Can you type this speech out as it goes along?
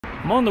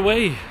I'm on the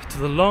way to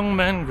the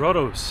Kunming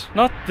Grottoes.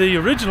 Not the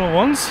original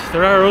ones,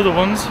 there are other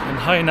ones in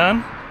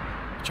Hainan,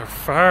 which are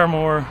far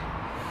more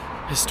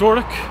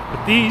historic,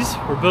 but these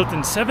were built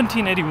in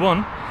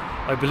 1781,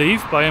 I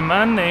believe, by a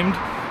man named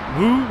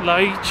Wu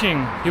Lai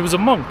Ching. He was a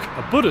monk,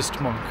 a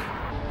Buddhist monk.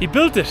 He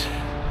built it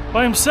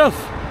by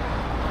himself.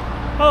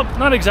 Well,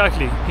 not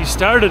exactly. He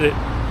started it,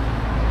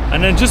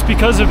 and then just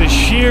because of his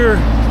sheer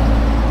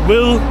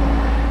will,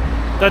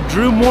 that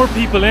drew more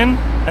people in,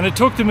 and it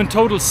took them in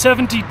total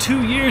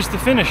 72 years to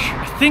finish.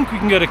 I think we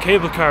can get a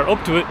cable car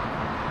up to it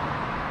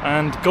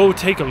and go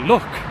take a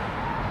look.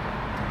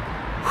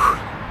 Whew.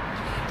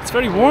 It's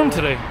very warm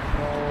today.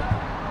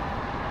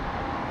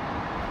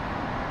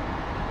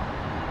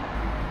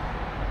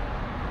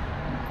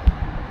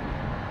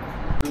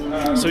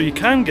 So you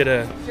can get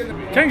a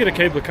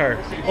cable car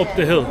up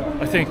the hill,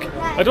 I think.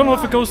 I don't know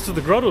if it goes to the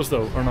grottos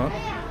though or not.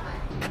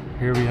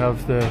 Here we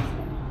have the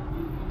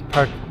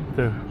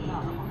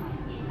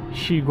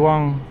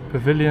Shiguang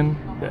Pavilion,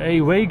 the Ai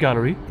Wei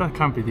Gallery. That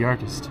can't be the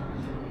artist,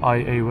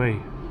 Ai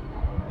Wei.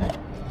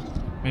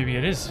 Maybe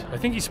it is. I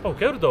think he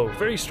spoke out though,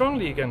 very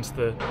strongly against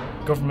the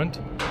government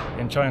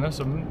in China,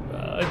 so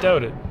I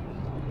doubt it.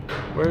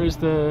 Where's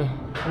the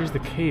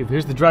cave?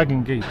 Here's the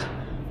Dragon Gate.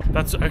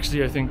 That's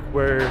actually, I think,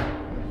 where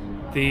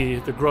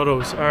the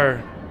grottos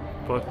are,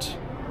 but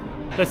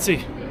let's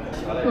see.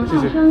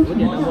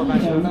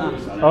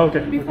 Oh,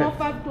 okay. Before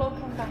 5 o'clock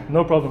come back.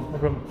 No problem, no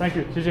problem. Thank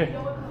you.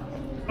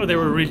 Oh, they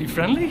were really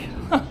friendly?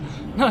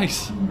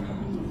 Nice.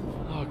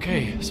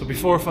 Okay, so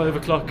before 5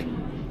 o'clock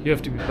you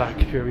have to be back.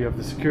 Here we have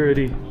the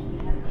security.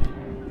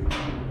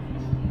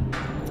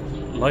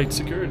 Light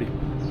security.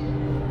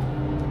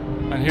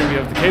 And here we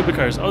have the cable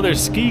cars. Oh,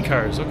 there's ski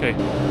cars, okay.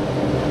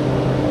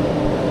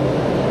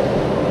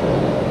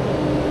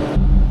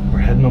 We're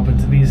heading up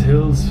into these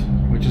hills,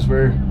 which is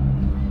where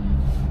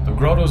the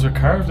grottos are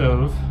carved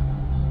out of.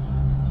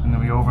 And then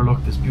we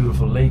overlook this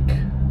beautiful lake.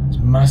 This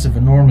massive,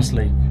 enormous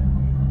lake.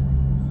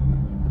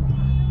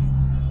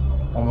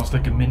 Almost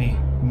like a mini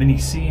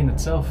sea in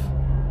itself.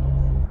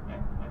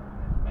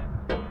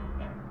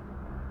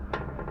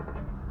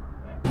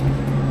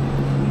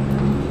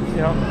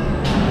 Yeah.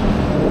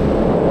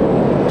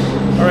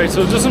 Alright,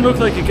 so it doesn't look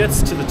like it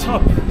gets to the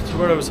top, to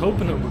where I was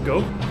hoping it would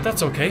go. But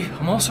that's okay.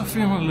 I'm also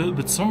feeling a little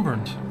bit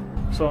sunburned.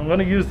 So I'm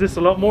gonna use this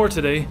a lot more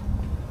today.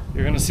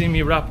 You're gonna see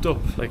me wrapped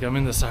up like I'm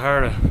in the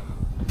Sahara.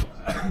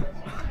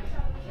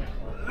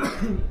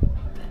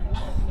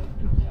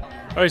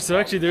 Alright, so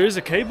actually there is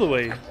a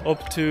cableway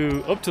up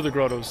to the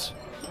grottos.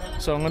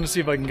 So I'm gonna see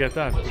if I can get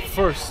that. But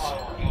first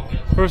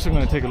I'm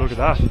gonna take a look at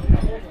that.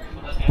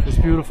 This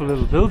beautiful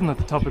little building at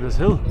the top of this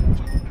hill.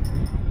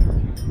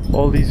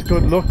 All these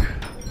good luck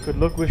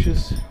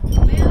wishes.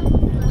 Here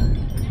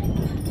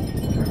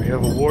we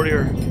have a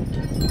warrior.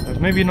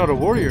 Maybe not a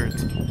warrior,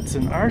 it's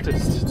an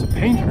artist, it's a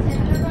painter.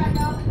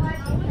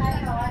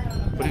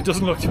 But he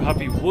doesn't look too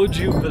happy. Would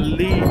you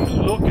believe?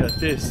 Look at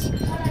this.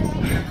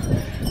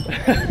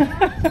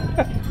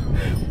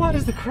 What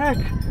is the crack?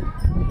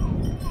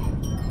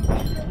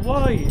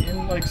 Why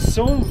in like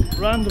some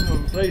random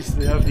of a place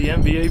they have the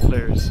NBA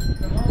players?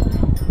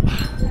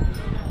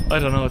 I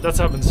don't know, that's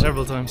happened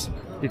several times.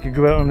 You could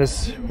go out on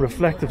this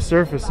reflective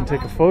surface and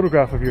take a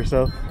photograph of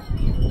yourself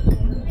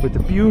with the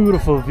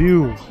beautiful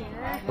view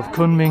of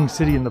Kunming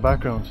city in the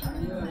background.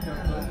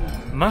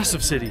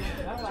 Massive city,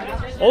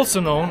 also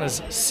known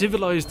as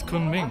civilized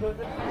Kunming.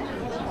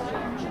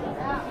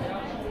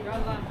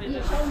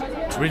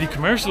 It's really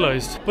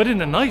commercialized, but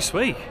in a nice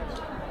way.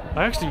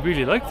 I actually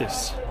really like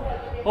this.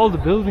 All the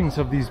buildings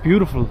have these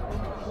beautiful,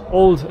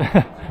 old,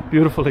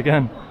 beautiful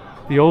again,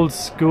 the old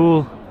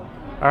school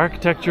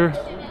architecture.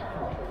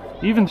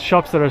 Even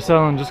shops that are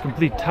selling just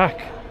complete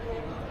tack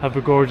have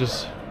a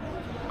gorgeous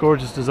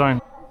design.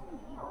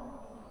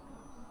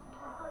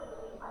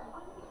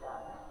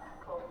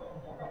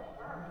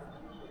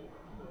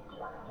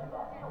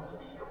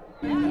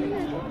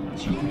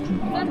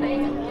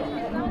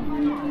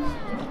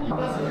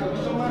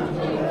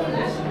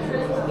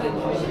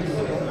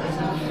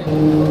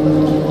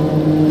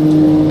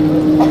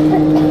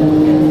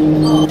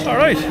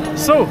 Alright,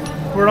 so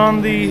we're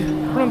on the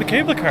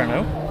cable car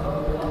now.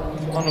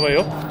 On the way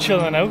up,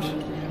 chilling out,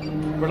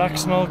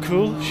 relaxing, all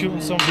cool, shooting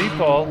some deep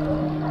ball.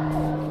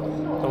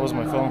 That was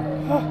my phone.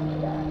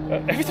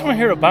 Every time I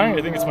hear a bang,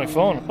 I think it's my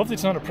phone. Hopefully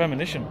it's not a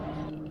premonition.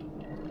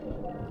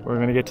 We're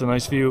going to get to a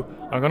nice view.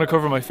 I'm going to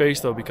cover my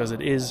face though because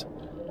it is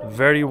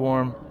very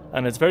warm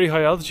and it's very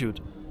high altitude.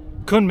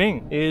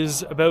 Kunming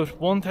is about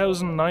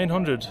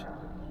 1,900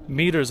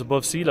 meters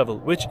above sea level,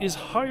 which is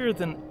higher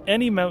than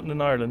any mountain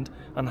in Ireland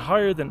and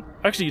higher than,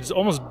 actually it's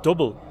almost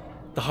double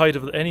the height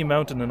of any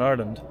mountain in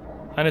Ireland.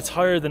 And it's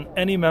higher than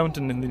any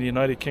mountain in the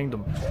United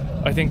Kingdom.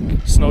 I think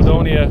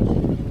Snowdonia,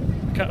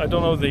 I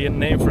don't know the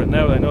name for it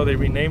now, I know they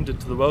renamed it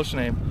to the Welsh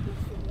name,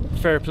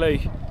 fair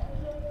play.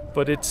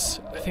 But it's,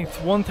 I think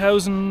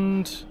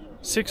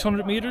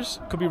 1,600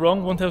 meters, could be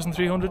wrong,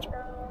 1,300,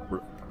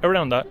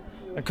 around that.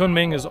 And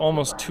Kunming is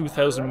almost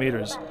 2,000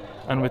 meters.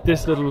 And with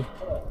this little,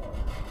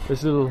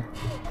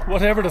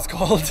 whatever that's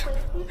called,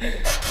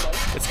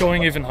 it's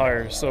going even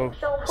higher. So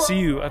see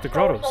you at the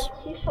grottos.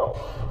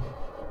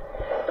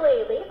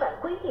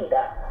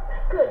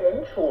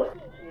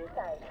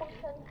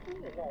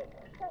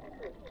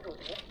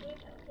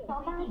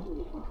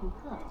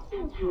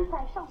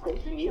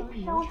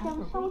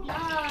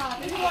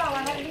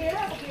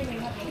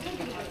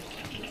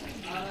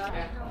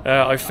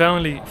 I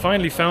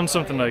finally found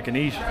something I can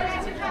eat.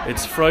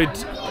 It's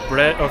fried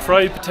bread or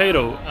fried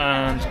potato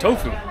and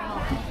tofu.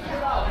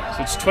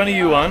 So it's 20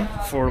 yuan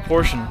for a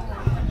portion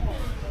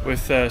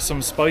with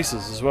some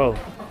spices as well.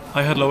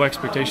 I had low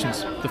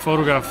expectations. The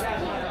photograph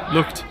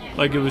looked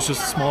like it was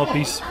just a small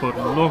piece, but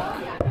look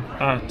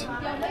at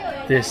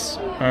this,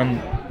 and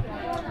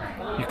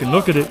you can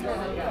look at it.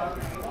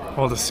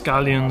 All the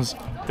scallions,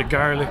 the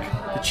garlic,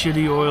 the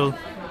chili oil.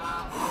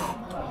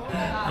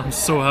 I'm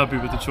so happy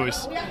with the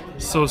choice.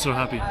 So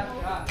happy.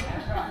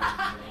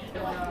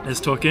 Let's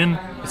tuck in,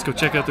 let's go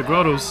check out the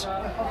grottos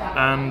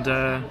and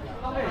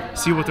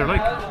see what they're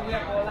like.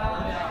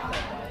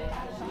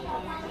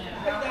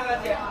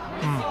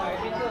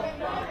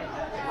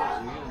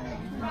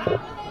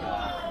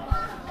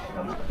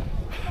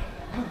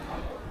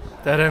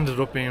 That ended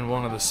up being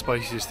one of the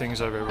spiciest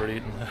things I've ever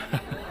eaten.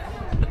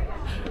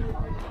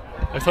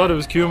 I thought it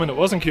was cumin, it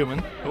wasn't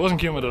cumin. It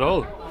wasn't cumin at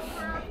all.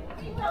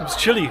 It was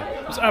chili.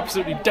 It was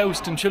absolutely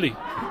doused in chili.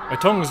 My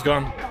tongue was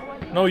gone.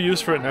 No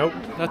use for it now.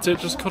 That's it,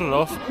 just cut it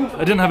off. I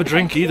didn't have a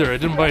drink either. I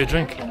didn't buy a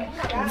drink.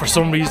 For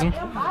some reason.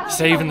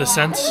 Saving the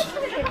cents.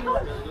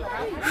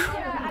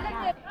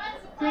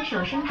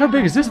 How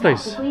big is this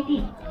place?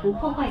 I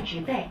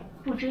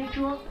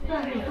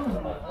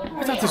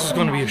thought this was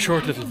going to be a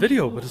short little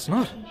video, but it's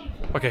not.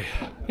 Okay,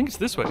 I think it's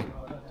this way.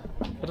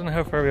 I don't know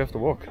how far we have to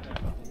walk.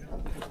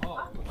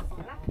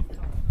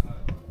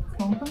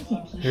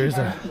 Here's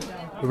a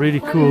really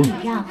cool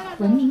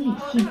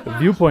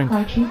viewpoint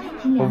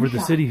over the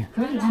city,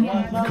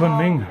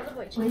 Kunming.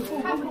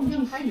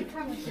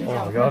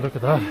 Oh my god, look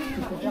at that.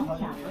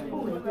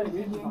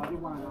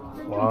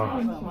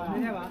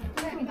 Wow.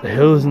 The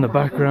hills in the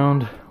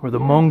background where the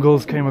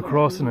Mongols came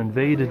across and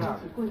invaded.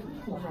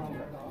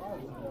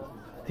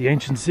 The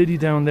ancient city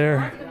down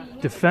there,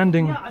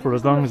 defending for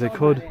as long as they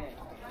could,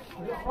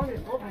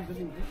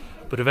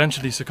 but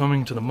eventually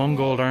succumbing to the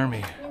Mongol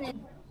army.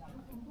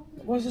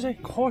 What does it say?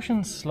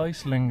 Caution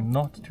sliceling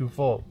not to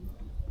fall.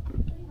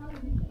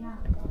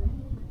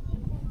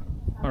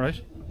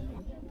 Alright.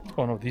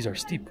 Oh no, these are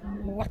steep.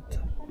 What?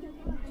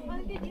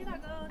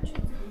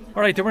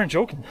 Alright, they weren't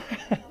joking.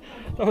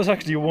 That was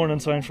actually a warning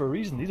sign for a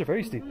reason. These are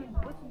very steep.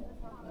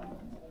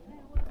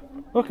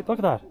 Look at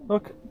that.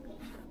 Look.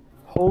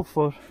 Whole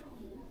foot.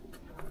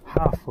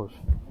 Half foot.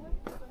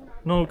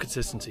 No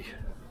consistency.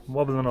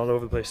 Wobbling all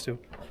over the place too.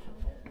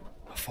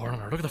 A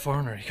foreigner. Look at the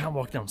foreigner. He can't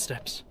walk down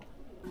steps.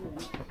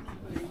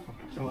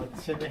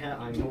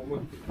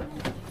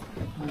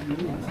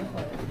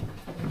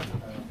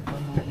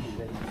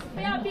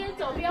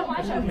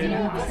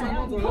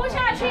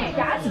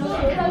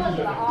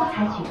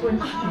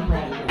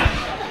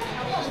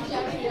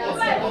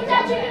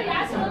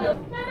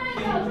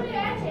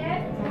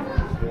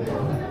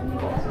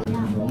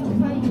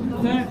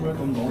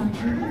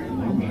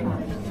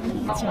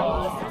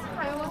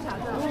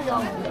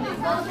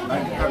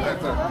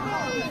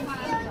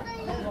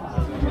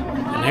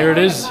 And here it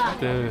is,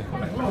 the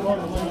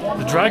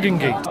Dragon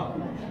Gate.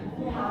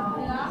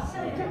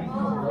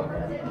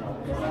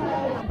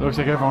 Looks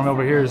like everyone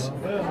over here is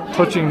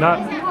touching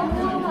that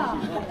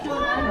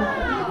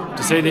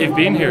to say they've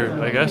been here,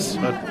 I guess.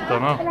 I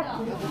don't know.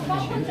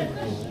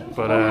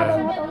 But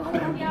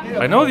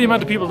I know the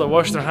amount of people that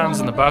wash their hands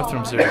in the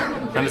bathrooms here,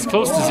 and it's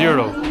close to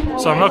zero,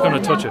 so I'm not going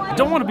to touch it. I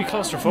don't want to be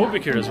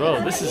claustrophobic here as well.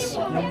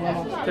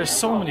 There's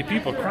so many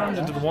people crammed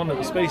into the one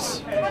little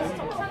space.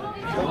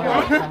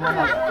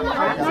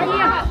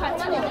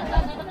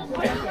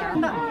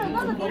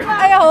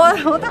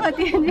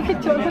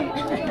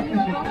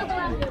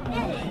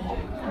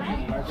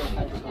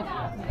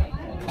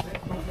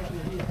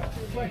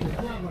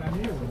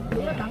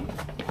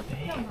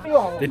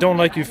 They don't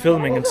like you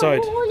filming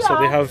inside, so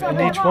they have in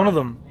each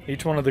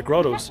one of the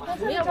grottos,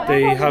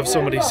 they have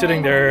somebody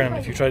sitting there, and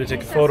if you try to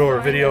take a photo or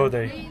video,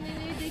 they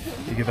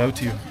give out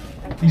to you.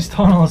 These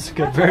tunnels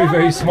get very,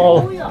 very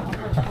small.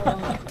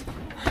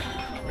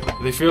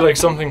 They feel like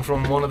something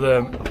from one of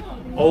the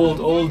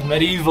old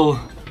medieval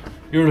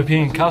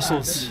European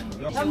castles.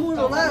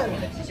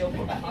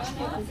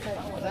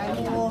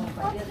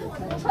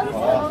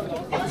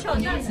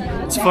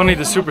 It's funny,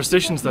 the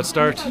superstitions that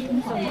start.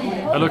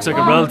 It looks like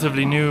a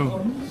relatively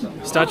new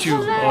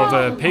statue of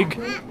a pig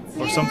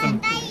or something,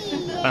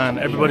 and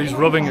everybody's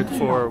rubbing it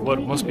for what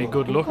must be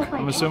good luck,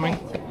 I'm assuming.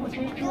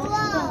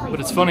 But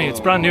it's funny, it's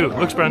brand new, it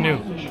looks brand new,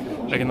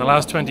 like in the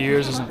last 20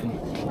 years or something.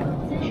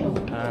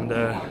 And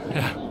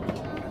yeah,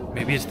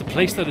 maybe it's the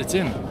place that it's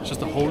in, it's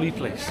just a holy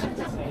place.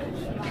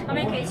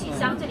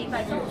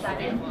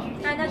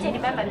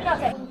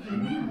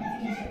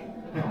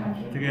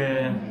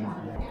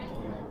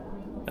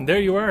 And there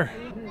you are,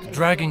 the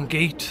Dragon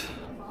Gate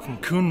from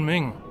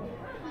Kunming.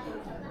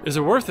 Is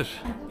it worth it?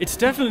 It's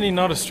definitely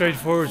not as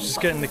straightforward as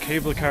just getting the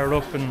cable car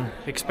up and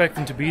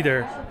expecting to be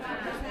there.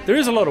 There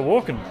is a lot of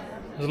walking.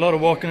 There's a lot of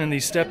walking in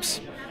these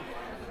steps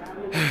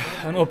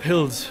and up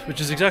hills,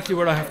 which is exactly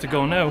where I have to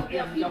go now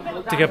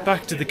to get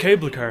back to the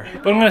cable car.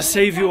 But I'm going to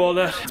save you all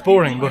that. It's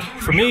boring, but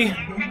for me,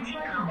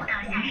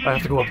 I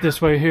have to go up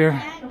this way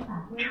here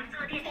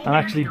and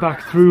actually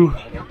back through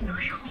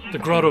the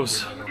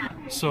grottos.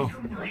 So,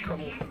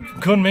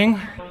 from Kunming,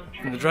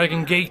 from the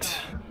Dragon Gate,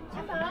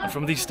 and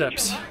from these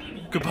steps,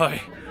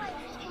 goodbye,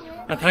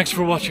 and thanks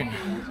for watching.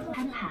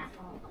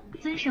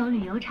 遵守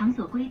旅游场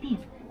所规定，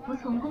服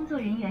从工作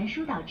人员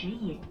疏导指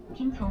引，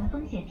听从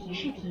风险提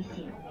示提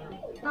醒，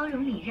包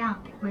容礼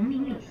让，文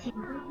明理性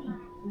规定，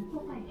不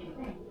破坏植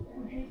被，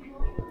不追捉，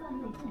断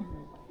位送礼，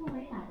不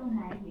违法动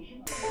来野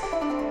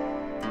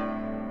生。